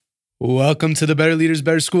Welcome to the Better Leaders,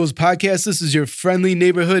 Better Schools podcast. This is your friendly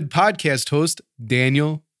neighborhood podcast host,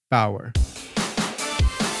 Daniel Bauer.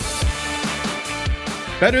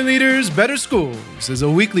 Better Leaders, Better Schools is a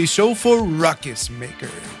weekly show for ruckus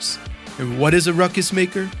makers. And what is a ruckus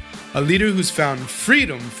maker? A leader who's found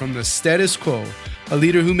freedom from the status quo. A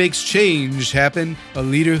leader who makes change happen. A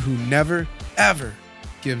leader who never, ever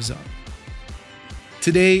gives up.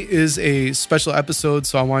 Today is a special episode,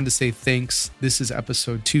 so I wanted to say thanks. This is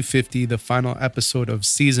episode 250, the final episode of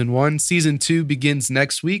season 1. Season 2 begins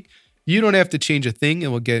next week. You don't have to change a thing. It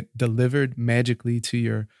will get delivered magically to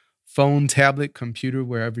your phone, tablet, computer,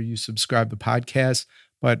 wherever you subscribe to podcasts.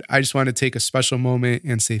 But I just want to take a special moment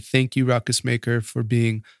and say thank you, Ruckus Maker, for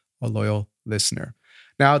being a loyal listener.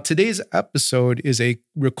 Now, today's episode is a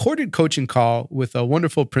recorded coaching call with a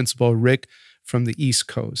wonderful principal, Rick, from the East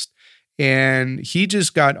Coast. And he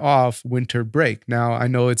just got off winter break. Now, I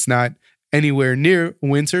know it's not anywhere near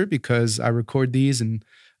winter because I record these and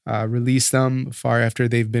release them far after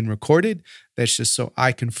they've been recorded. That's just so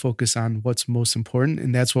I can focus on what's most important.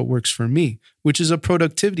 And that's what works for me, which is a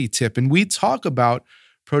productivity tip. And we talk about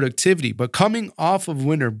productivity. But coming off of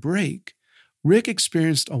winter break, Rick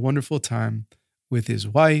experienced a wonderful time with his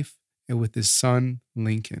wife and with his son,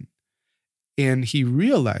 Lincoln. And he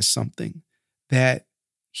realized something, that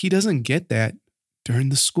he doesn't get that during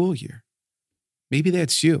the school year. Maybe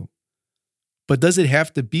that's you. But does it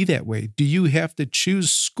have to be that way? Do you have to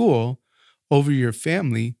choose school over your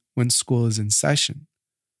family when school is in session?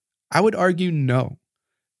 I would argue no.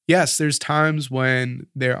 Yes, there's times when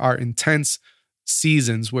there are intense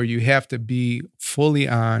seasons where you have to be fully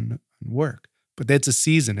on work, but that's a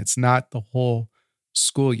season. It's not the whole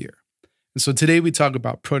school year. And so today we talk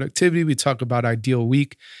about productivity, we talk about ideal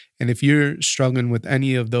week. And if you're struggling with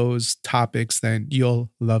any of those topics, then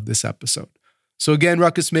you'll love this episode. So again,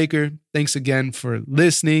 Ruckus Maker, thanks again for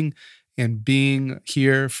listening and being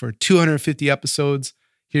here for 250 episodes.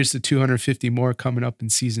 Here's the 250 more coming up in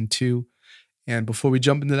season 2. And before we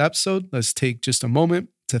jump into the episode, let's take just a moment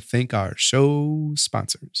to thank our show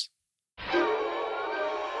sponsors.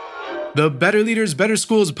 The Better Leaders, Better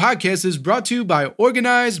Schools podcast is brought to you by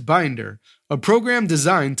Organized Binder, a program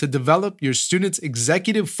designed to develop your students'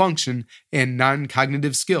 executive function and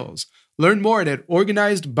non-cognitive skills. Learn more at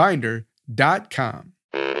organizedbinder.com.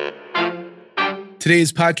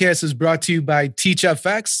 Today's podcast is brought to you by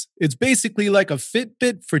TeachFX. It's basically like a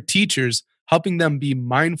Fitbit for teachers, helping them be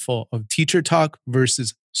mindful of teacher talk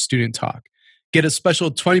versus student talk. Get a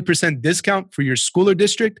special 20% discount for your school or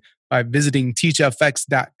district by visiting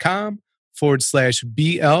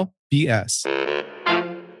teachfx.com/BLBS.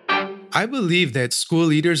 I believe that school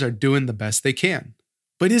leaders are doing the best they can,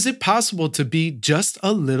 but is it possible to be just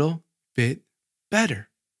a little bit better?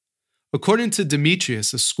 According to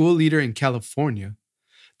Demetrius, a school leader in California,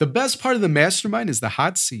 the best part of the mastermind is the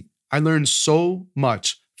hot seat. I learned so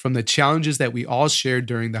much from the challenges that we all shared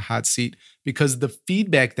during the hot seat because the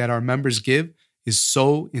feedback that our members give is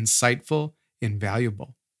so insightful and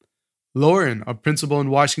valuable. Lauren, a principal in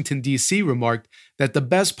Washington, D.C., remarked that the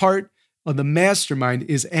best part of the mastermind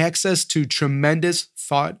is access to tremendous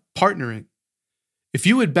thought partnering. If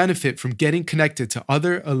you would benefit from getting connected to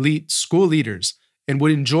other elite school leaders and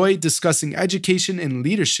would enjoy discussing education and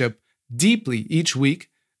leadership deeply each week,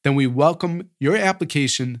 then we welcome your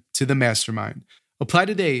application to the mastermind. Apply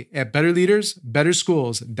today at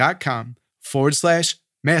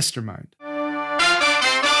betterleadersbetterschools.com/mastermind.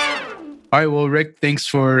 All right, well, Rick, thanks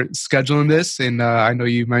for scheduling this. And I know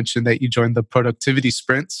you mentioned that you joined the Productivity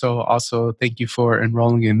Sprint. So also thank you for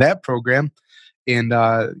enrolling in that program. And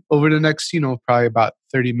over the next, probably about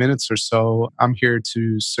 30 minutes or so, I'm here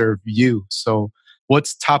to serve you. So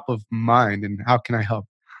what's top of mind and how can I help?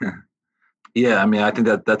 Yeah, I mean, I think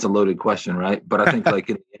that's a loaded question, right? But I think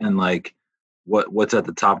in the end, what's at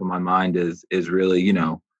the top of my mind is really,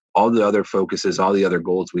 all the other focuses, all the other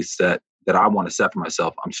goals we set that I want to set for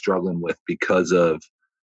myself, I'm struggling with because of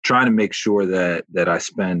trying to make sure that I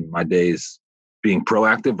spend my days being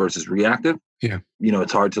proactive versus reactive. Yeah.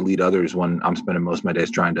 It's hard to lead others when I'm spending most of my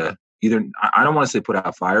days trying to either, I don't want to say put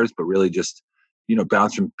out fires, but really just,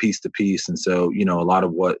 bounce from piece to piece. And so, a lot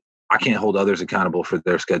of what I can't hold others accountable for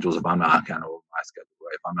their schedules if I'm not accountable for my schedule,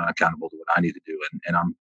 right? If I'm not accountable to what I need to do. And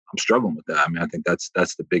I'm struggling with that. I mean, I think that's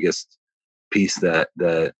the biggest piece that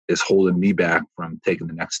is holding me back from taking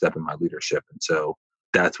the next step in my leadership. And so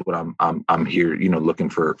that's what I'm here, looking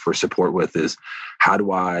for support with is how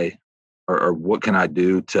do I, or what can I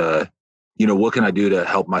do to, what can I do to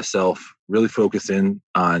help myself really focus in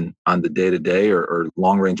on the day-to-day or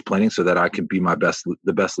long-range planning so that I can be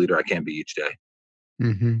the best leader I can be each day.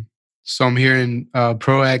 Mm-hmm. So I'm hearing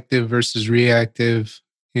proactive versus reactive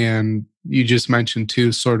And you just mentioned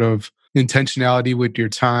too, sort of intentionality with your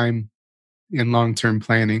time and long-term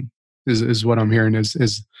planning is what I'm hearing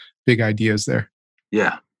is big ideas there.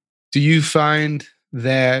 Yeah. Do you find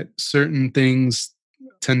that certain things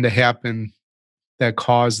tend to happen that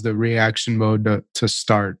cause the reaction mode to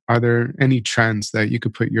start? Are there any trends that you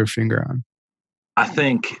could put your finger on? I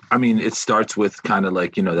think, I mean, it starts with kind of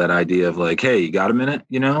like, that idea of like, hey, you got a minute,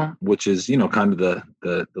 which is, kind of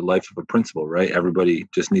the life of a principal, right? Everybody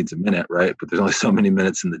just needs a minute, right? But there's only so many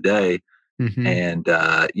minutes in the day. Hmm. And,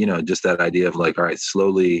 just that idea of like, all right,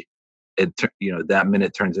 slowly, that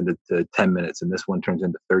minute turns into 10 minutes and this one turns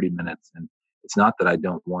into 30 minutes. And it's not that I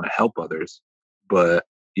don't want to help others, but,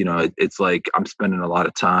 it's like I'm spending a lot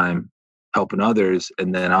of time helping others,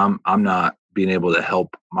 and then I'm not being able to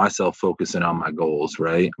help myself focus in on my goals,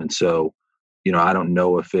 right? And so, I don't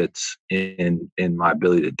know if it's in my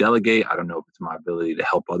ability to delegate. I don't know if it's my ability to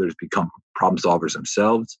help others become problem solvers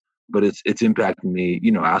themselves, but it's impacting me,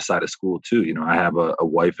 outside of school too. I have a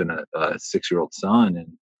wife and a 6-year-old son,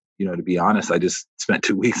 and to be honest, I just spent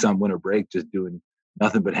 2 weeks on winter break just doing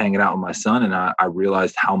nothing but hanging out with my son, and I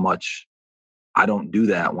realized how much I don't do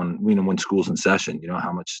that when school's in session.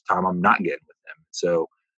 How much time I'm not getting with them. So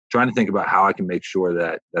trying to think about how I can make sure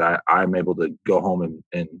that I'm able to go home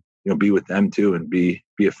and be with them too, and be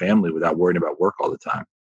a family without worrying about work all the time.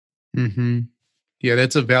 Hmm. Yeah,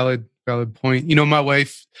 that's a valid point. My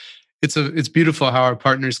wife, it's beautiful how our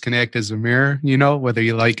partners can act as a mirror, whether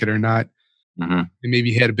you like it or not. Hmm. And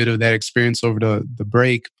maybe had a bit of that experience over the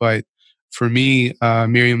break. But for me,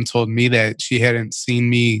 Miriam told me that she hadn't seen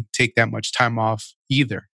me take that much time off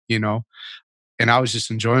either. And I was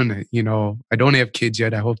just enjoying it. I don't have kids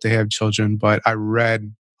yet. I hope to have children, but I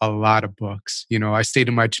read a lot of books. I stayed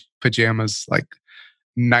in my pajamas like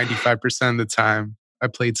 95% of the time. I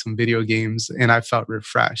played some video games and I felt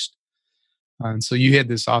refreshed. And so you had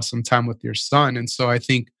this awesome time with your son. And so I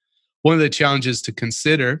think one of the challenges to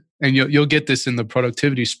consider, and you'll get this in the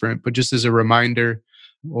productivity sprint, but just as a reminder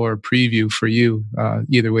or preview for you,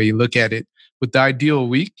 either way you look at it, with the ideal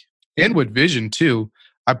week and with vision too,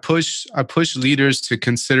 I push leaders to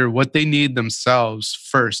consider what they need themselves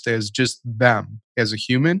first as just them as a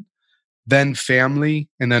human, then family,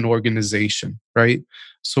 and then organization, right?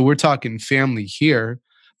 So we're talking family here.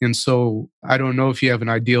 And so I don't know if you have an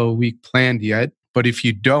ideal week planned yet, but if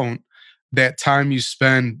you don't, that time you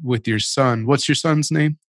spend with your son, what's your son's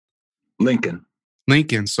name? Lincoln.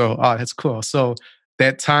 Lincoln. So, that's cool. So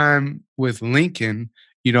that time with Lincoln,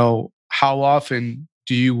 how often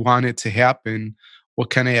do you want it to happen? What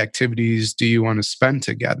kind of activities do you want to spend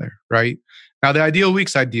together? Right now, the ideal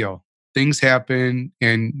week's ideal. Things happen,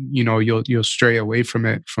 and you'll stray away from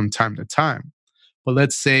it from time to time. But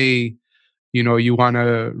let's say you want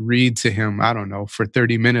to read to him, I don't know, for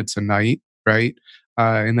 30 minutes a night, right?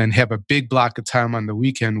 And then have a big block of time on the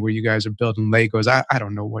weekend where you guys are building Legos. I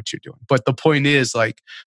don't know what you're doing. But the point is, like,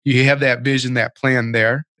 you have that vision, that plan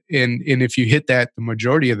there. And if you hit that the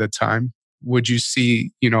majority of the time, would you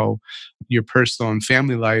see, your personal and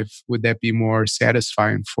family life, would that be more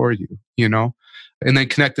satisfying for you? And then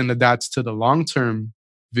connecting the dots to the long term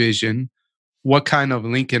vision, what kind of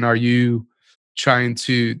Lincoln are you trying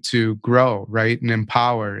to grow, right? And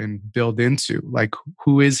empower and build into? Like,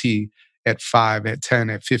 who is he at 5, at 10,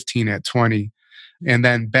 at 15, at 20? And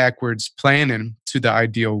then backwards planning to the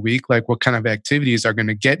ideal week, like what kind of activities are going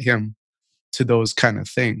to get him to those kind of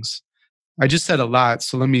things. I just said a lot,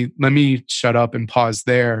 so let me shut up and pause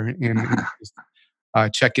there and just,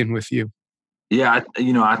 check in with you. Yeah,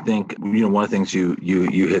 I think one of the things you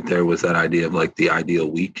hit there was that idea of like the ideal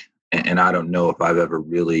week, and I don't know if I've ever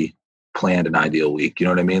really planned an ideal week. You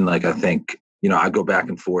know what I mean? Like I think I go back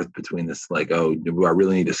and forth between this, like, oh, do I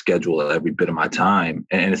really need to schedule every bit of my time?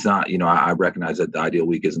 And it's not, I recognize that the ideal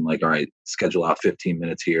week isn't like, all right, schedule out 15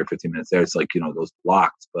 minutes here, 15 minutes there. It's like those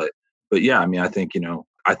blocks, but yeah, I mean, I think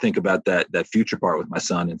I think about that future part with my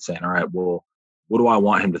son and saying, all right, well, what do I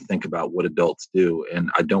want him to think about what adults do?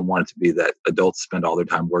 And I don't want it to be that adults spend all their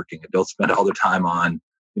time working, adults spend all their time on,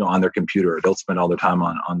 on their computer, adults spend all their time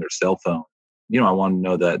on their cell phone. I want to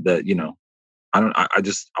know that,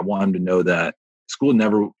 I want him to know that school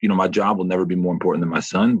never, my job will never be more important than my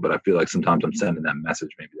son. But I feel like sometimes I'm sending that message,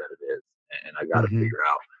 maybe that it is. And I got to Hmm. figure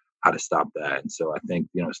out how to stop that. And so I think,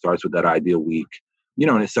 it starts with that ideal week,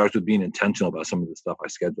 and it starts with being intentional about some of the stuff I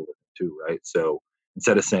schedule with him too. Right. So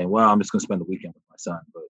instead of saying, well, I'm just going to spend the weekend with my son,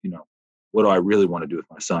 but, what do I really want to do with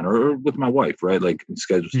my son or with my wife, right? Like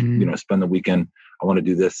schedule, Hmm. spend the weekend. I want to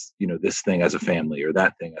do this, this thing as a family or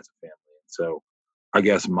that thing as a family. And so I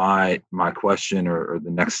guess my question or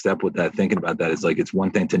the next step with that, thinking about that is like, it's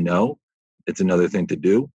one thing to know, it's another thing to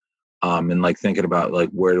do. And like thinking about like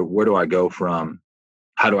where do I go from,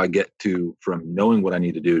 how do I get from knowing what I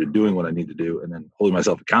need to do to doing what I need to do, and then holding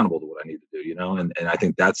myself accountable to what I need to do, and I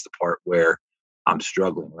think that's the part where I'm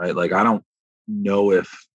struggling, right? Like I don't know if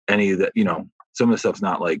any of that, some of the stuff's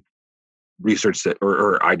not like research that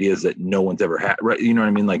or ideas that no one's ever had, right? You know what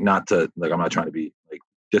I mean? Like not to like, I'm not trying to be like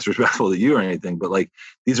disrespectful to you or anything, but like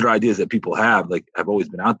these are ideas that people have always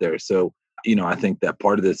been out there. So, I think that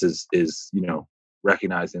part of this is,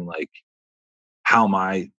 recognizing like, how am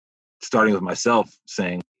I starting with myself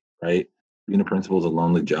saying, right, being a principal is a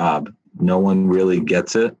lonely job. No one really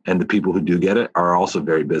gets it. And the people who do get it are also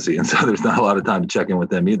very busy. And so there's not a lot of time to check in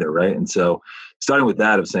with them either. Right. And so starting with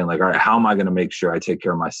that of saying like, all right, how am I going to make sure I take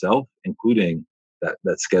care of myself, including that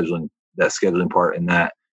scheduling part and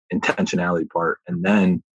that intentionality part. And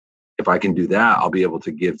then if I can do that, I'll be able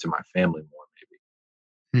to give to my family more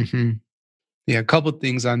maybe. Mm-hmm. Yeah, a couple of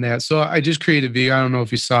things on that. So I just created a video. I don't know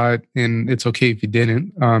if you saw it, and it's okay if you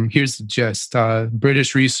didn't. Here's the gist.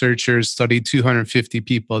 British researchers studied 250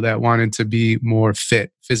 people that wanted to be more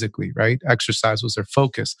fit physically, right? Exercise was their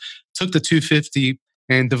focus. Took the 250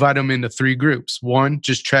 and divided them into 3 groups. One,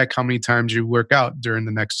 just track how many times you work out during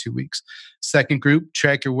the next 2 weeks. Second group,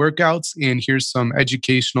 track your workouts, and here's some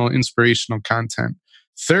educational, inspirational content.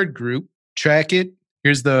 Third group, track it.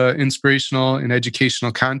 Here's the inspirational and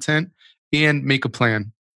educational content. And make a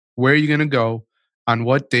plan. Where are you going to go, on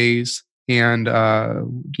what days, and how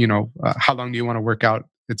long do you want to work out,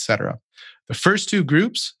 etc. The first 2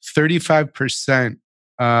 groups, 35%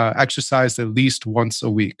 exercised at least once a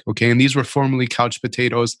week. Okay, and these were formerly couch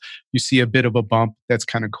potatoes. You see a bit of a bump. That's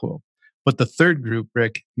kind of cool. But the third group,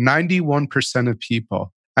 Rick, 91% of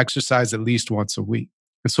people exercise at least once a week.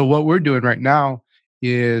 And so what we're doing right now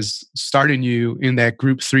is starting you in that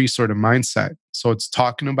group 3 sort of mindset. So it's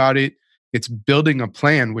talking about it. It's building a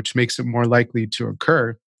plan, which makes it more likely to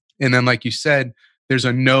occur. And then, like you said, there's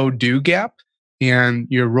a no-do gap, and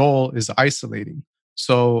your role is isolating.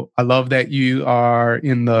 So I love that you are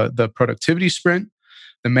in the productivity sprint,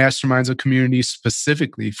 the masterminds of communities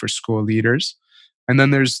specifically for school leaders. And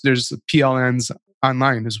then there's PLNs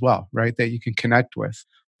online as well, right, that you can connect with.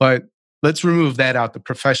 But let's remove that out, the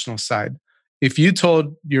professional side. If you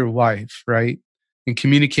told your wife, right, and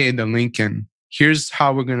communicated to Lincoln, here's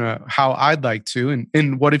how I'd like to,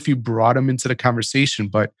 and what if you brought them into the conversation,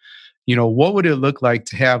 but, what would it look like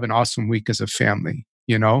to have an awesome week as a family,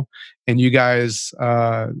 and you guys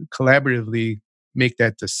collaboratively make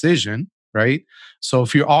that decision, right? So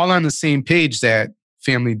if you're all on the same page that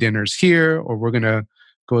family dinner's here, or we're going to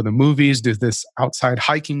go to the movies, do this outside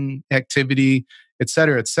hiking activity, et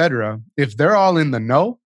cetera, if they're all in the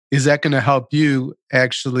know, is that going to help you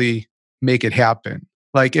actually make it happen?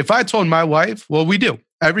 Like if I told my wife, well, we do.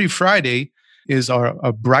 Every Friday is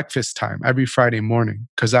a breakfast time, every Friday morning,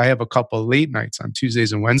 because I have a couple late nights on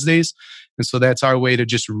Tuesdays and Wednesdays. And so that's our way to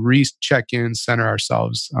just check in, center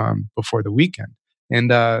ourselves before the weekend. And,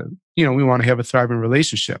 we want to have a thriving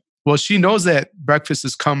relationship. Well, she knows that breakfast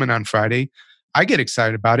is coming on Friday. I get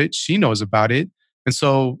excited about it. She knows about it. And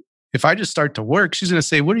so if I just start to work, she's going to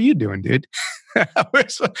say, what are you doing, dude? we're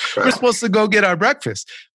supposed to go get our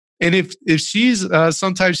breakfast. And if she's,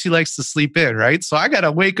 sometimes she likes to sleep in, right? So I got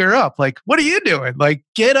to wake her up. Like, what are you doing? Like,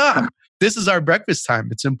 get up. This is our breakfast time.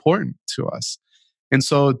 It's important to us. And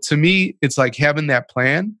so to me, it's like having that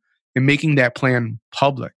plan and making that plan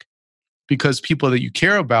public, because people that you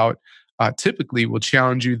care about typically will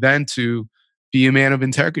challenge you then to be a man of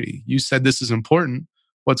integrity. You said this is important.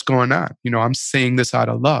 What's going on? I'm saying this out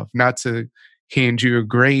of love, not to hand you a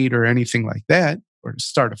grade or anything like that, or to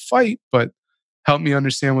start a fight, but help me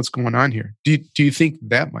understand what's going on here. Do you think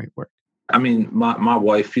that might work? I mean, my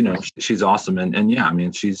wife, she's awesome. And yeah, I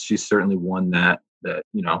mean, she's certainly one that,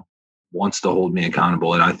 wants to hold me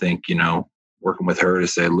accountable. And I think, working with her to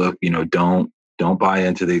say, look, don't buy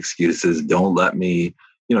into the excuses. Don't let me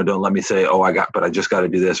say, oh, I just got to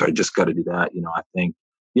do this, or I just got to do that. I think,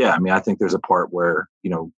 I think there's a part where,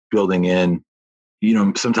 building in,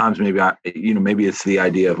 sometimes maybe it's the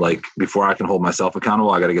idea of like, before I can hold myself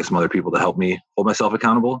accountable, I got to get some other people to help me hold myself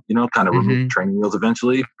accountable, kind of remove training wheels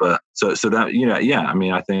eventually. But so that, I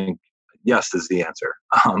mean, I think yes is the answer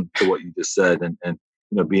to what you just said, and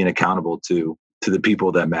being accountable to the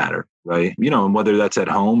people that matter, right? And whether that's at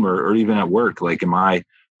home or even at work, like,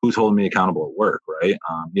 who's holding me accountable at work, right?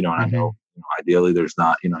 And I know, ideally there's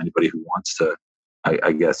not, anybody who wants to,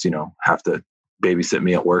 I guess, have to babysit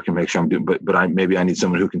me at work and make sure I'm doing, but maybe I need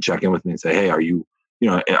someone who can check in with me and say, hey, are you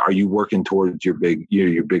working towards your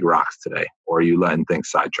big rocks today, or are you letting things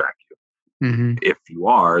sidetrack you? Mm-hmm. If you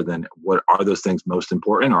are, then what are those things most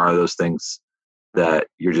important, or are those things that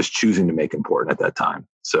you're just choosing to make important at that time?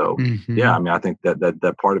 So yeah, I Hmm. mean, I think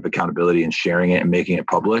that part of accountability and sharing it and making it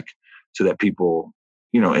public so that people,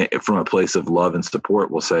 from a place of love and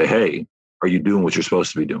support will say, hey, are you doing what you're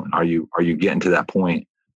supposed to be doing? Are you getting to that point?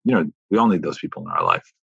 We all need those people in our life.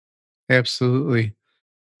 Absolutely.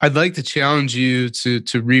 I'd like to challenge you to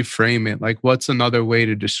reframe it. Like, what's another way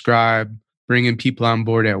to describe bringing people on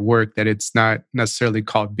board at work that it's not necessarily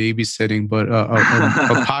called babysitting, but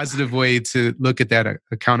a positive way to look at that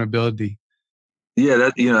accountability? Yeah,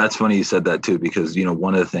 that's funny you said that too, because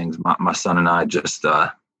one of the things my son and I just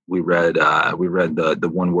we read the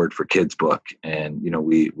One Word for Kids book, and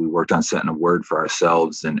we worked on setting a word for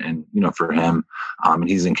ourselves and for him, and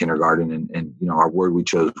he's in kindergarten, and our word we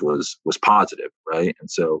chose was positive, right?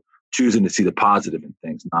 And so choosing to see the positive in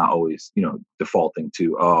things, not always defaulting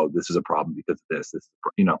to, oh, this is a problem because of this,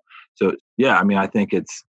 so yeah, I mean, I think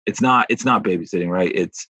it's not babysitting, right?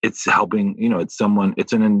 It's helping,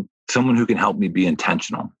 someone who can help me be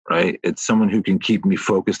intentional, right? It's someone who can keep me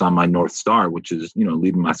focused on my North Star, which is,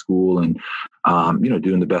 leading my school and,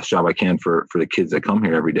 doing the best job I can for the kids that come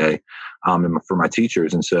here every day, and for my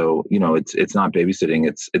teachers. And so, it's not babysitting.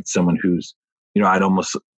 It's someone who's, I'd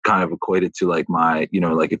almost kind of equate it to like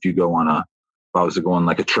like if you go on if I was to go on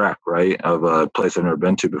like a trek, right, of a place I've never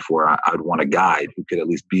been to before, I'd want a guide who could at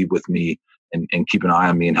least be with me and keep an eye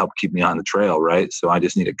on me and help keep me on the trail, right? So I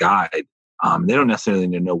just need a guide. They don't necessarily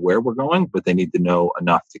need to know where we're going, but they need to know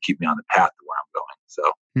enough to keep me on the path to where I'm going. So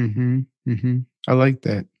Hmm. Hmm. I like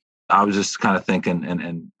that. I was just kind of thinking,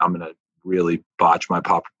 and I'm gonna really botch my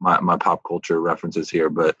pop culture references here,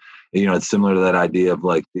 but it's similar to that idea of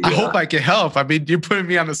like I the hope I can help. I mean, you're putting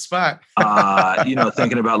me on the spot.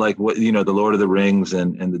 thinking about like what the Lord of the Rings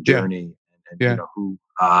and the Yeah. journey, and Yeah. who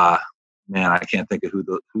man, I can't think of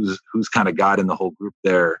who's kind of God in the whole group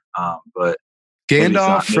there, but maybe it's Gandalf,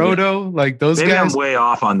 not. Frodo, like those Maybe I'm guys. way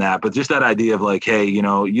off on that, but just that idea of like, hey, you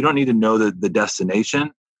don't need to know the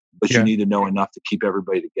destination, but you Yeah. need to know enough to keep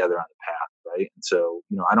everybody together on the path, right? And so,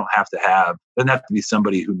 I don't have to doesn't have to be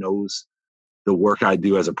somebody who knows the work I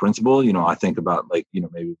do as a principal. I think about like,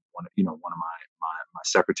 maybe one of my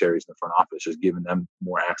secretaries in the front office, just giving them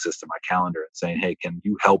more access to my calendar and saying, hey, can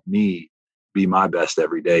you help me be my best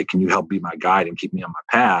every day? Can you help be my guide and keep me on my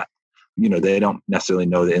path? They don't necessarily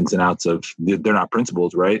know the ins and outs of, they're not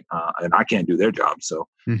principals, right? And I can't do their job. So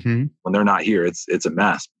Hmm. when they're not here, it's a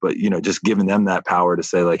mess. But, just giving them that power to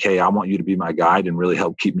say like, hey, I want you to be my guide and really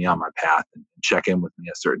help keep me on my path and check in with me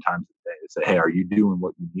at certain times of the day to say, hey, are you doing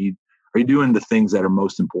what you need? Are you doing the things that are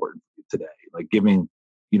most important for you today? Like giving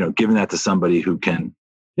that to somebody who can,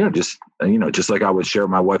 just like I would share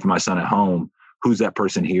with my wife and my son at home, who's that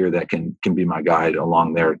person here that can be my guide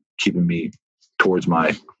along there, keeping me towards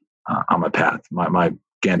my on my path, my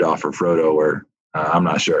Gandalf or Frodo or I'm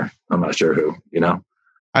not sure. I'm not sure who.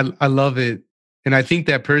 I love it. And I think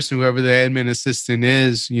that person, whoever the admin assistant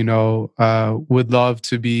is, would love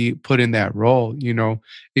to be put in that role.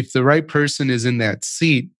 If the right person is in that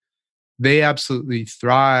seat, they absolutely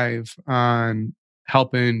thrive on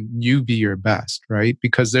helping you be your best, right?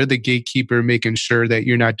 Because they're the gatekeeper, making sure that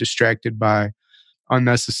you're not distracted by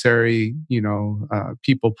unnecessary,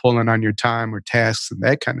 people pulling on your time or tasks and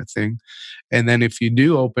that kind of thing. And then if you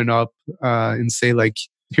do open up and say like,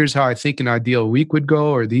 here's how I think an ideal week would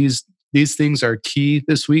go, or these things are key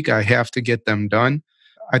this week, I have to get them done.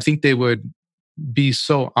 I think they would be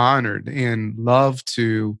so honored and love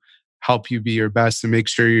to help you be your best and make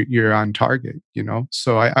sure you're on target.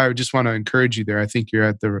 So I just want to encourage you there. I think you're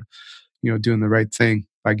at the, doing the right thing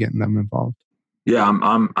by getting them involved. Yeah,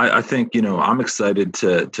 I think, I'm excited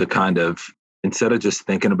to kind of, instead of just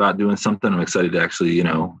thinking about doing something, I'm excited to actually,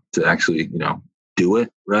 do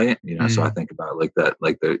it. Right. So I Mm, think about like that,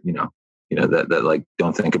 like that like,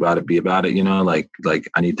 don't think about it, be about it, like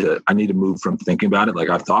I need to move from thinking about it. Like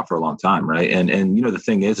I've thought for a long time. Right. And, the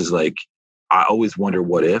thing is like, I always wonder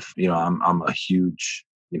what if, I'm a huge,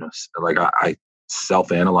 like I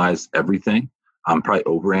self-analyze everything. I'm probably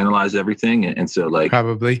overanalyze everything. And so like,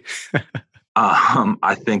 probably.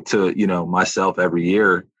 I think to myself every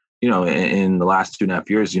year, in the last 2.5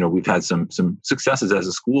 years, we've had some successes as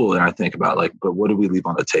a school, and I think about like, but what do we leave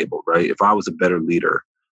on the table, right? If I was a better leader,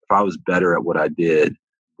 if I was better at what I did,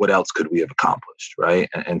 what else could we have accomplished, right?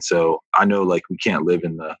 And so I know like we can't live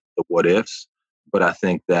in the what ifs, but I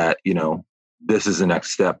think that this is the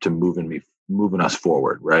next step to moving us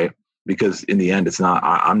forward, right? Because in the end, it's not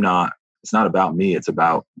I'm not it's not about me. It's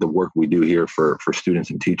about the work we do here for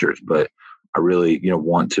students and teachers, but I really,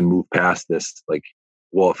 want to move past this. Like,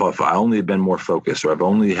 well, if I only had been more focused, or I've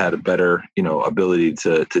only had a better, ability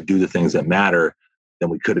to do the things that matter, then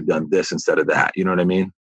we could have done this instead of that. You know what I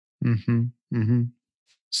mean? Hmm. Hmm.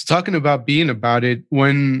 So talking about being about it,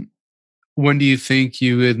 when do you think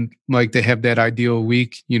you would like to have that ideal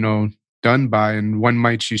week, done by, and when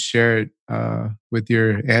might you share it with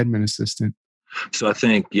your admin assistant? So I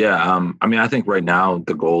think, yeah, I mean, I think right now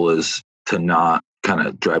the goal is to not kind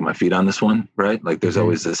of drag my feet on this one, right? Like there's Hmm.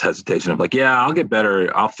 always this hesitation of like, yeah, I'll get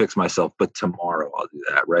better, I'll fix myself, but tomorrow I'll do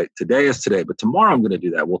that, right? Today is today, but tomorrow I'm going to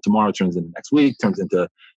do that. Well, tomorrow turns into next week, turns into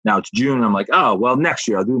now it's June. I'm like, oh, well, next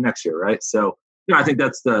year I'll do it next year, right? So, I think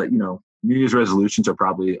that's New Year's resolutions are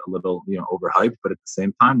probably a little, overhyped, but at the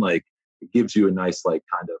same time, like it gives you a nice, like,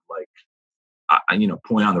 kind of like,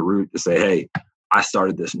 point on the route to say, hey, I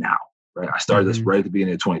started this now, right? I started this Hmm. right at the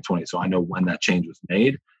beginning of 2020. So I know when that change was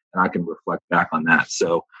made and I can reflect back on that.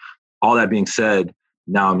 So all that being said,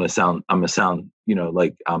 now I'm gonna sound,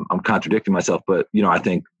 like I'm contradicting myself, but I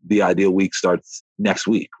think the ideal week starts next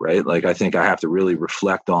week, right? Like I think I have to really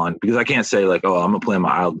reflect on, because I can't say like, oh, I'm gonna plan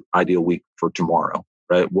my ideal week for tomorrow,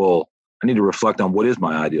 right? Well, I need to reflect on what is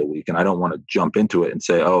my ideal week, and I don't want to jump into it and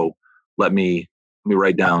say, oh, let me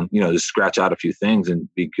write down, just scratch out a few things and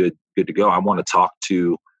be good to go. I want to talk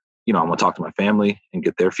to, I want to talk to my family and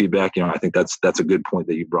get their feedback. I think that's a good point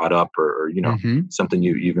that you brought up, or Hmm. something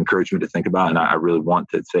you've encouraged me to think about. And I really want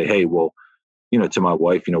to say, hey, well, to my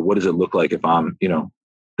wife, what does it look like if I'm,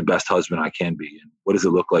 the best husband I can be? And what does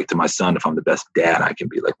it look like to my son if I'm the best dad I can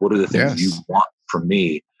be? Like, what are the things you Yes. want from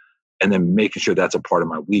me? And then making sure that's a part of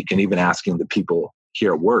my week. And even asking the people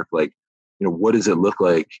here at work, like, what does it look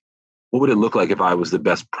like? What would it look like if I was the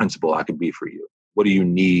best principal I could be for you? What do you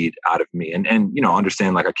need out of me? And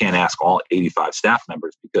understand, like, I can't ask all 85 staff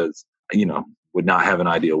members because, would not have an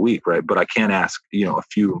ideal week, right? But I can ask, a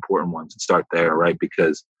few important ones and start there, right?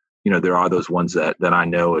 Because, there are those ones that I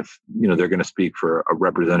know, if, they're going to speak for a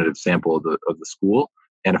representative sample of the school.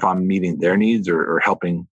 And if I'm meeting their needs, or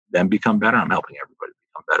helping them become better, I'm helping everybody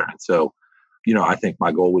become better. And so, I think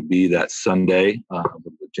my goal would be that Sunday,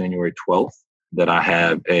 January 12th, that I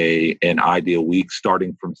have an ideal week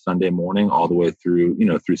starting from Sunday morning all the way through,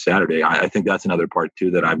 through Saturday. I think that's another part too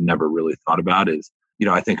that I've never really thought about is,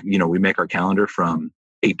 I think, we make our calendar from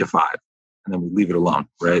 8 to 5 and then we leave it alone,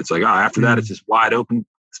 right? It's like, oh, after that, it's Mm. just wide open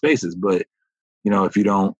spaces. But, if you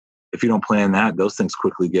don't plan that, those things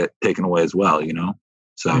quickly get taken away as well.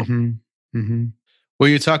 So, Hmm. Hmm. What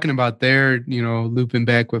you're talking about there, looping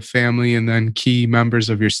back with family and then key members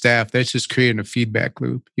of your staff, that's just creating a feedback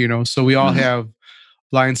loop. So we all mhm. have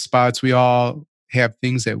blind spots. We all have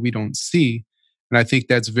things that we don't see. And I think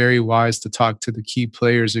that's very wise to talk to the key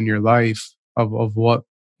players in your life of what,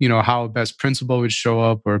 how a best principal would show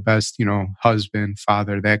up, or a best, husband,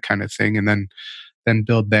 father, that kind of thing. And then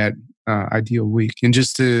build that ideal week. And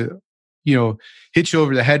just to, you know, hit you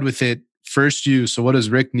over the head with it, first you. So what does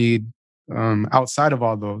Rick need outside of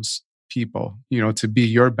all those people, to be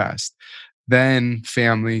your best? Then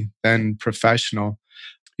family, then professional.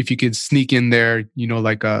 If you could sneak in there,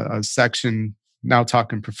 like a section, now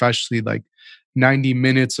talking professionally, like 90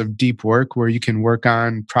 minutes of deep work where you can work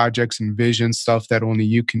on projects and vision stuff that only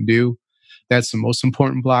you can do. That's the most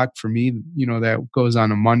important block for me, that goes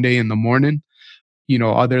on a Monday in the morning.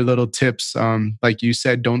 Other little tips, like you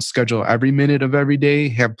said, don't schedule every minute of every day.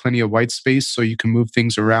 Have plenty of white space so you can move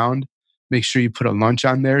things around. Make sure you put a lunch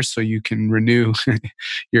on there so you can renew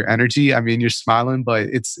your energy. I mean, you're smiling, but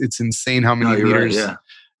it's insane how No, many you're right. leaders, Yeah.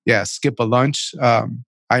 yeah, skip a lunch.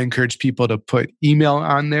 I encourage people to put email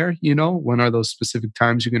on there. When are those specific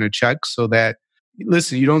times you're going to check, so that,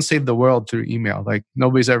 listen, you don't save the world through email. Like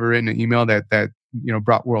nobody's ever written an email that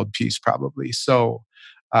brought world peace, probably. So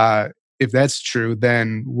uh, if that's true,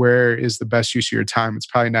 then where is the best use of your time? It's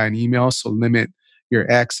probably not an email. So limit your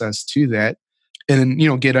access to that. And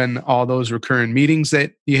then, get on all those recurring meetings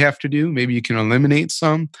that you have to do. Maybe you can eliminate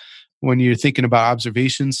some when you're thinking about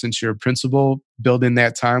observations. Since you're a principal, build in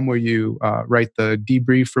that time where you write the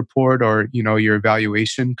debrief report, or, your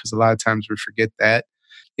evaluation, because a lot of times we forget that.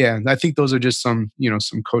 Yeah, I think those are just some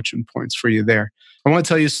coaching points for you there. I want to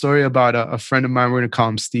tell you a story about a friend of mine. We're going to call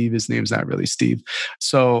him Steve. His name's not really Steve.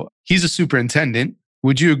 So he's a superintendent.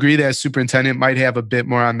 Would you agree that a superintendent might have a bit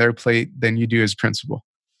more on their plate than you do as principal?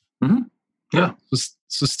 Hmm. Yeah.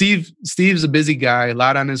 So Steve's a busy guy, a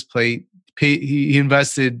lot on his plate. He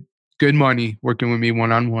invested good money working with me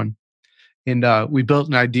one on one, and we built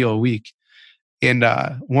an ideal week. And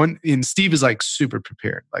Steve is like super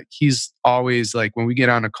prepared. Like he's always like, when we get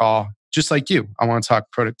on a call, just like you, I want to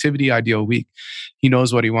talk productivity, ideal week. He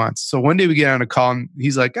knows what he wants. So one day we get on a call and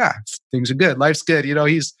he's like, things are good. Life's good.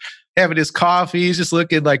 He's having his coffee. He's just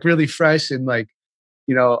looking like really fresh. And like,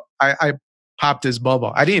 I popped his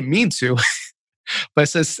bubble. I didn't mean to, but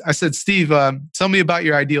I said, Steve, tell me about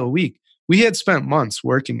your ideal week. We had spent months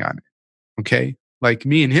working on it. Okay. Like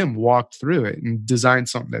me and him walked through it and designed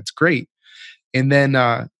something that's great. And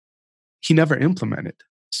then he never implemented.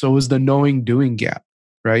 So it was the knowing doing gap,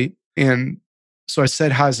 right? And so I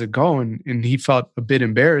said, how's it going? And he felt a bit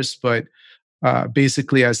embarrassed, but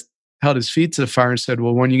basically I held his feet to the fire and said,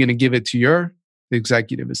 well, when are you going to give it to your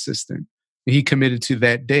executive assistant? And he committed to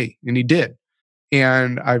that day, and he did.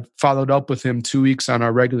 And I followed up with him 2 weeks on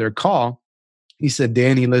our regular call. He said,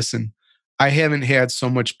 Danny, listen, I haven't had so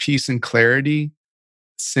much peace and clarity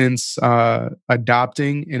since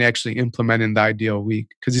adopting and actually implementing the ideal week.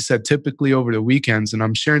 Because he said typically over the weekends, and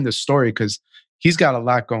I'm sharing this story because he's got a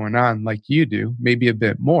lot going on like you do, maybe a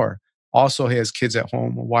bit more. Also has kids at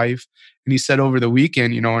home, a wife. And he said over the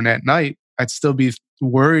weekend, and at night, I'd still be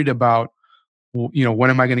worried about, when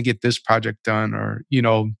am I going to get this project done? Or,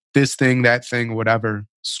 this thing, that thing, whatever,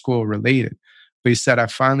 school related. But he said, I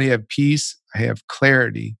finally have peace, I have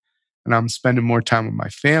clarity, and I'm spending more time with my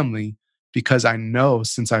family because I know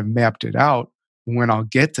since I've mapped it out when I'll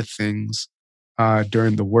get to things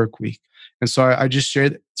during the work week. And so I just share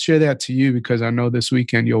that to you because I know this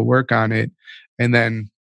weekend you'll work on it and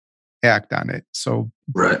then act on it. So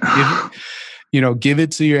right. give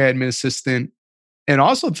it to your admin assistant. And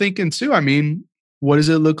also thinking too, what does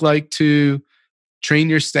it look like to train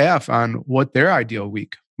your staff on what their ideal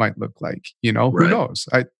week might look like? Who knows?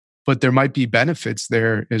 But there might be benefits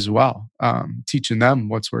there as well, teaching them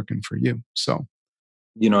what's working for you. So,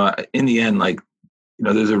 in the end,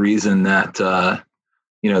 there's a reason that,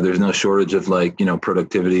 there's no shortage of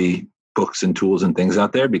productivity books and tools and things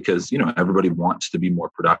out there because, everybody wants to be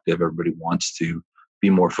more productive. Everybody wants to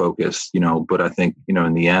be more focused, but I think,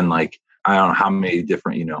 in the end, I don't know how many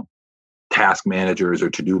different, task managers or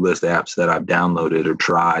to-do list apps that I've downloaded or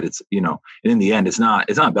tried. It's, and in the end, it's not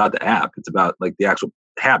about the app. It's about the actual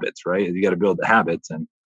habits, right? You got to build the habits. And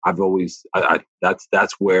I've always,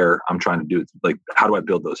 that's where I'm trying to do. It's how do I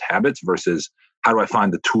build those habits versus how do I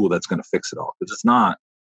find the tool that's going to fix it all? Because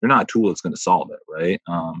they're not a tool that's going to solve it. Right.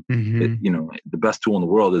 The best tool in the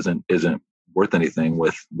world isn't worth anything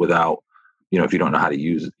without, if you don't know how to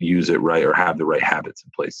use it right or have the right habits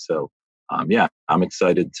in place. So, I'm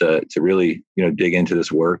excited to really, dig into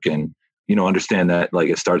this work and, understand that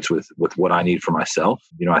it starts with what I need for myself.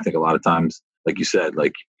 I think a lot of times, like you said, I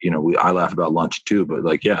laugh about lunch too, but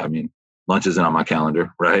lunch isn't on my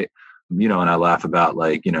calendar. Right. And I laugh about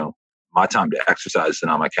my time to exercise isn't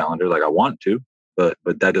on my calendar. I want to, but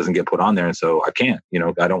that doesn't get put on there. And so I can't,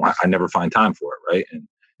 I never find time for it. Right. And,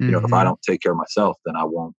 if I don't take care of myself, then I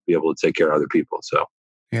won't be able to take care of other people. So.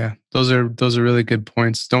 Yeah, those are really good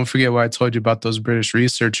points. Don't forget what I told you about those British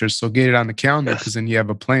researchers. So get it on the calendar because then you have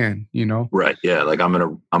a plan, Right. Yeah. I'm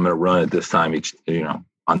gonna run at this time each, on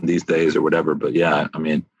these days or whatever. But yeah,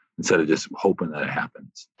 instead of just hoping that it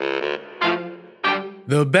happens.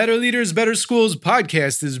 The Better Leaders, Better Schools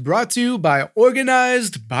podcast is brought to you by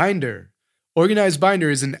Organized Binder. Organized Binder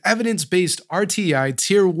is an evidence-based RTI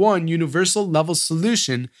Tier 1 universal level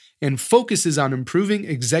solution and focuses on improving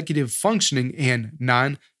executive functioning and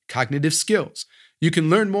non-cognitive skills. You can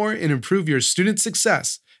learn more and improve your student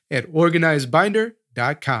success at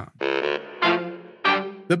organizedbinder.com.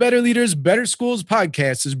 The Better Leaders, Better Schools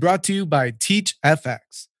podcast is brought to you by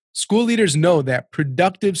TeachFX. School leaders know that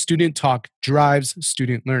productive student talk drives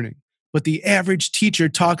student learning, but the average teacher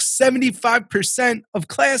talks 75% of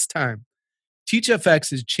class time.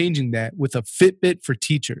 TeachFX is changing that with a Fitbit for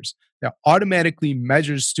teachers that automatically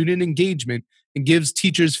measures student engagement and gives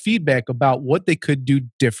teachers feedback about what they could do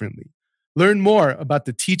differently. Learn more about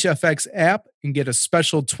the TeachFX app and get a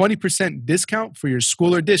special 20% discount for your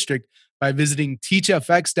school or district by visiting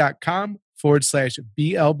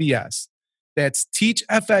teachfx.com/BLBS. That's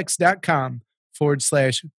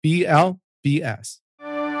teachfx.com/BLBS.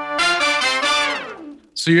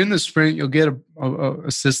 So you're in the sprint, you'll get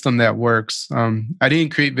a system that works. I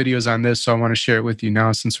didn't create videos on this, so I want to share it with you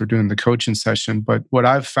now since we're doing the coaching session. But what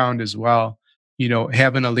I've found as well,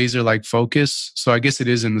 having a laser-like focus. So I guess it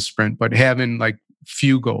is in the sprint, but having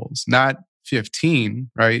few goals, not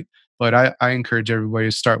 15, right? But I encourage everybody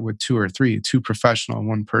to start with 2 or 3, 2 professional and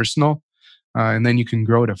 1 personal, and then you can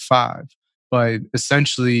grow to 5. But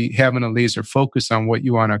essentially having a laser focus on what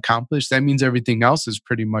you want to accomplish, that means everything else is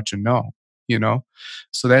pretty much a no.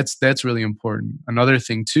 So that's really important. Another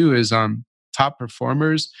thing too is top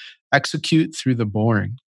performers execute through the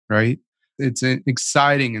boring, right? It's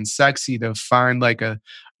exciting and sexy to find a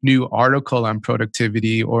new article on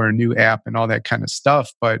productivity or a new app and all that kind of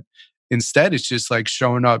stuff. But instead, it's just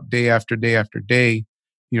showing up day after day after day,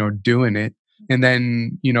 doing it. And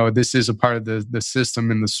then, this is a part of the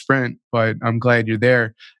system in the sprint, but I'm glad you're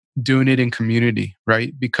there. doing it in community,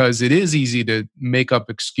 right? Because it is easy to make up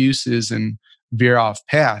excuses and veer off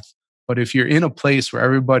path. But if you're in a place where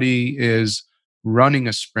everybody is running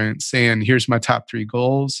a sprint, saying, here's my top 3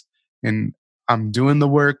 goals, and I'm doing the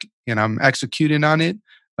work and I'm executing on it,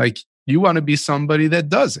 like you want to be somebody that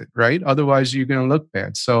does it, right? Otherwise, you're going to look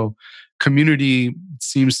bad. So community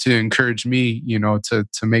seems to encourage me, to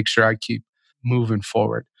make sure I keep moving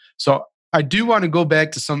forward. So I do want to go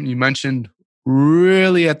back to something you mentioned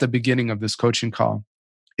really at the beginning of this coaching call.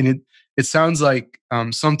 And it sounds like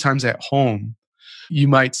sometimes at home, you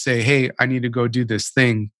might say, hey, I need to go do this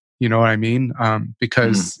thing. You know what I mean?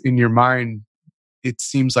 Because in your mind, it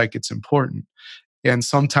seems like it's important. And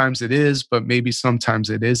sometimes it is, but maybe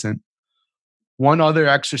sometimes it isn't. One other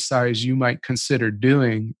exercise you might consider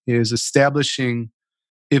doing is establishing,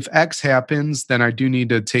 if X happens, then I do need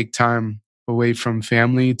to take time away from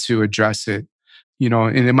family to address it.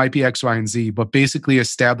 And it might be X, Y, and Z, but basically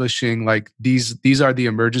establishing like these are the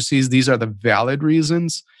emergencies, these are the valid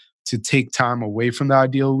reasons to take time away from the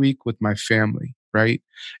ideal week with my family, right?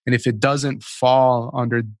 And if it doesn't fall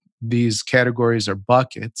under these categories or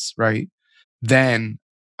buckets, right, then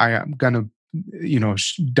I am going to,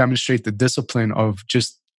 demonstrate the discipline of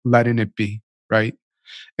just letting it be, right?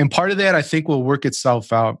 And part of that, I think, will work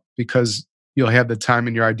itself out because you'll have the time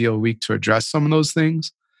in your ideal week to address some of those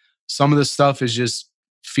things. Some of the stuff is just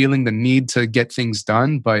feeling the need to get things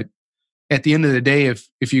done. But at the end of the day,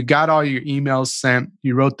 if you got all your emails sent,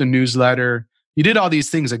 you wrote the newsletter, you did all these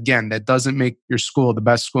things, again, that doesn't make your school the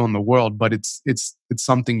best school in the world, but it's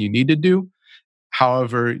something you need to do.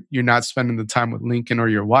 However, you're not spending the time with Lincoln or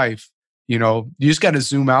your wife, you just got to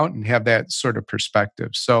zoom out and have that sort of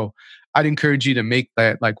perspective. So I'd encourage you to make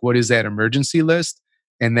that, like, what is that emergency list?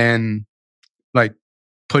 And then like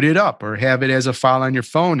put it up or have it as a file on your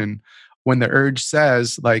phone. And when the urge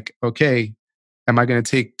says like, okay, am I going to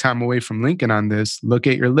take time away from Lincoln on this? Look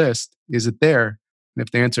at your list. Is it there? And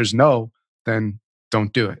if the answer is no, then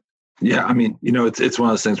don't do it. Yeah. I mean, it's one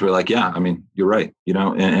of those things where like, yeah, I mean, you're right.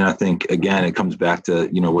 And I think, again, it comes back to,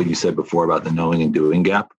 what you said before about the knowing and doing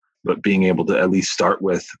gap, but being able to at least start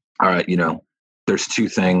with, all right, there's 2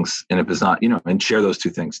 things. And if it's not, and share those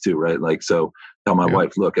 2 things too, right? Like, so tell my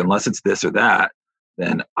wife, look, unless it's this or that,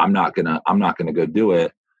 then I'm not gonna go do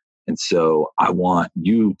it. And so I want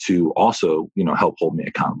you to also, help hold me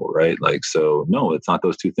accountable, right? Like, so no, it's not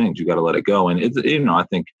those 2 things. You got to let it go. And it's, I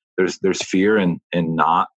think there's fear in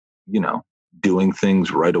not, doing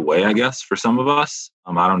things right away, I guess, for some of us.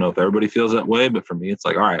 I don't know if everybody feels that way, but for me, it's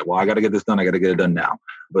like, all right, well, I got to get this done. I got to get it done now.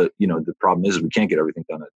 But, the problem is we can't get everything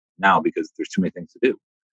done now because there's too many things to do.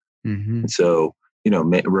 And so,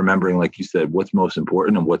 remembering, like you said, what's most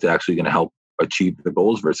important and what's actually going to help achieve the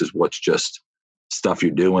goals versus what's just stuff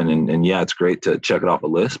you're doing. And yeah, it's great to check it off a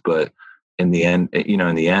list, but in the end,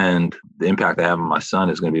 the impact I have on my son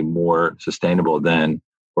is going to be more sustainable than,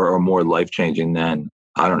 or more life-changing than,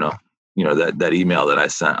 I don't know, that email that I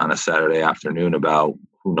sent on a Saturday afternoon about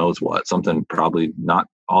who knows what, something probably not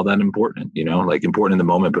all that important, like important in the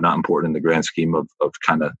moment, but not important in the grand scheme of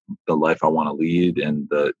kind of the life I want to lead and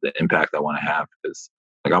the impact I want to have. Because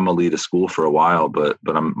like I'm gonna lead a school for a while, but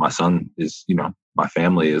my son is, my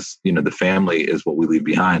family is, the family is what we leave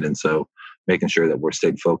behind. And so making sure that we're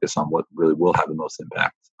stayed focused on what really will have the most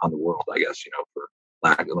impact on the world, I guess, for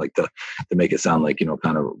lack, like to make it sound like,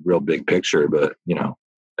 kind of real big picture, but,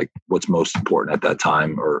 like what's most important at that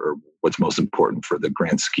time or what's most important for the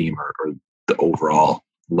grand scheme or the overall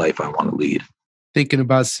life I want to lead. Thinking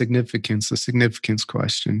about significance, the significance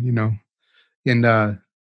question, and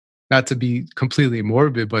not to be completely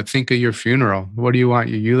morbid, but think of your funeral. What do you want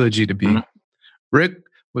your eulogy to be? Rick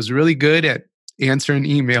was really good at answering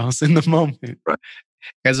emails in the moment, right,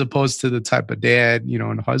 as opposed to the type of dad,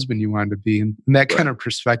 and husband you wanted to be. And that kind of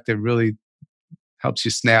perspective really helps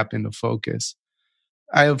you snap into focus.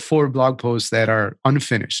 I have 4 blog posts that are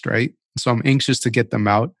unfinished, right? So I'm anxious to get them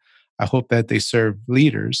out. I hope that they serve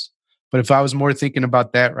leaders. But if I was more thinking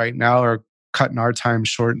about that right now or cutting our time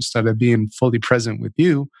short instead of being fully present with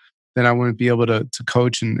you, then I wouldn't be able to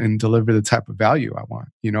coach and deliver the type of value I want,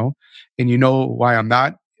 And why I'm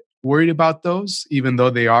not worried about those, even though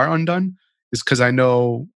they are undone, is because I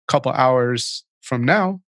know a couple hours from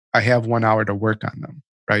now, I have 1 hour to work on them,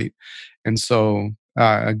 right? And so,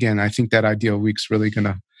 again, I think that ideal week's really going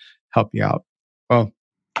to help you out. Well,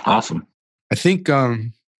 awesome. I think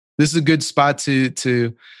this is a good spot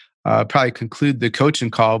to probably conclude the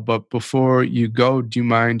coaching call. But before you go, do you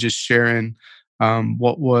mind just sharing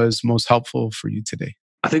what was most helpful for you today?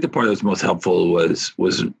 I think the part that was most helpful was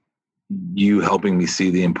you helping me see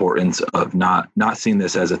the importance of not seeing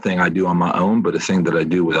this as a thing I do on my own, but a thing that I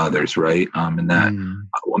do with others, right? And that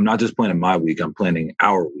I'm not just planning my week, I'm planning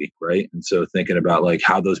our week, right? And so thinking about like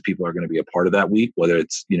how those people are going to be a part of that week, whether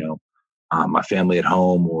it's, my family at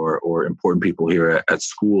home or important people here at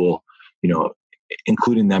school,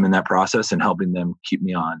 including them in that process and helping them keep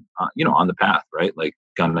me on the path, right? Like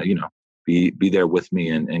kind of, be there with me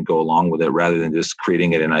and go along with it rather than just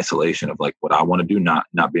creating it in isolation of like what I want to do, not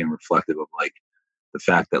being reflective of like the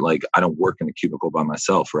fact that like I don't work in a cubicle by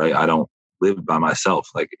myself, right? I don't live by myself.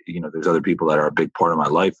 Like, there's other people that are a big part of my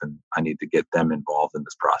life and I need to get them involved in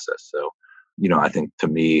this process. So, I think to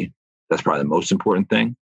me, that's probably the most important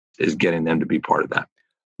thing is getting them to be part of that.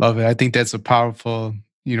 Love it. I think that's a powerful,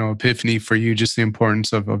 epiphany for you, just the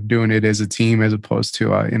importance of doing it as a team as opposed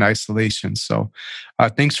to in isolation. So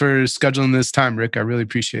thanks for scheduling this time, Rick. I really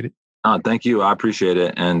appreciate it. Thank you. I appreciate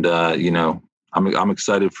it. And, I'm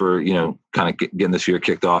excited for, kind of getting this year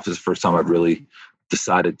kicked off. This is the first time I've really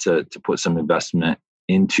decided to put some investment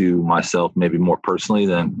into myself, maybe more personally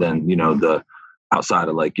than the outside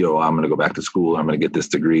of like, I'm going to go back to school. I'm going to get this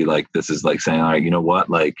degree. Like, this is like saying, all right, you know what?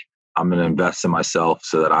 Like, I'm going to invest in myself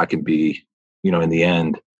so that I can be, in the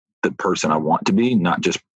end, the person I want to be, not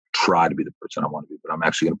just try to be the person I want to be, but I'm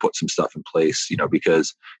actually going to put some stuff in place,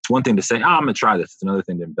 because it's one thing to say, I'm going to try this. It's another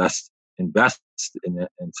thing to invest in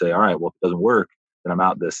it and say, all right, well, if it doesn't work, then I'm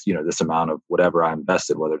out this, this amount of whatever I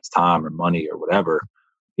invested, whether it's time or money or whatever,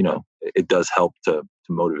 it does help to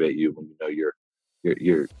motivate you when you're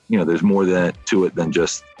there's more to it than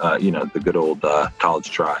just, the good old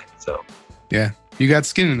college try. So, yeah, you got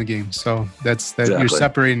skin in the game. So that's that. Exactly. You're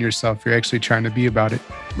separating yourself. You're actually trying to be about it.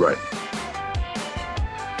 Right.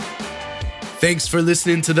 Thanks for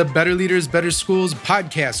listening to the Better Leaders, Better Schools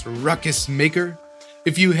podcast, Ruckus Maker.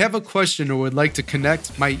 If you have a question or would like to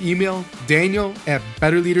connect, my email,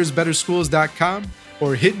 daniel@betterleadersbetterschools.com,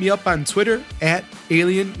 or hit me up on Twitter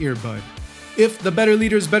 @AlienEarbud. If the Better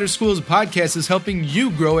Leaders, Better Schools podcast is helping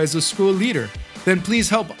you grow as a school leader, then please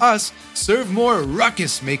help us serve more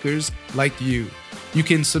ruckus makers like you. You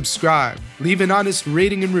can subscribe, leave an honest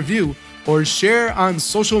rating and review, or share on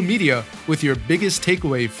social media with your biggest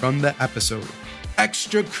takeaway from the episode.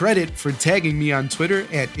 Extra credit for tagging me on Twitter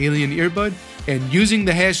 @AlienEarbud and using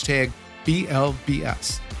the hashtag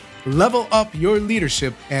BLBS. Level up your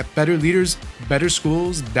leadership at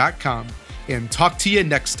betterleadersbetterschools.com and talk to you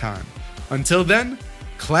next time. Until then,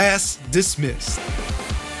 class dismissed.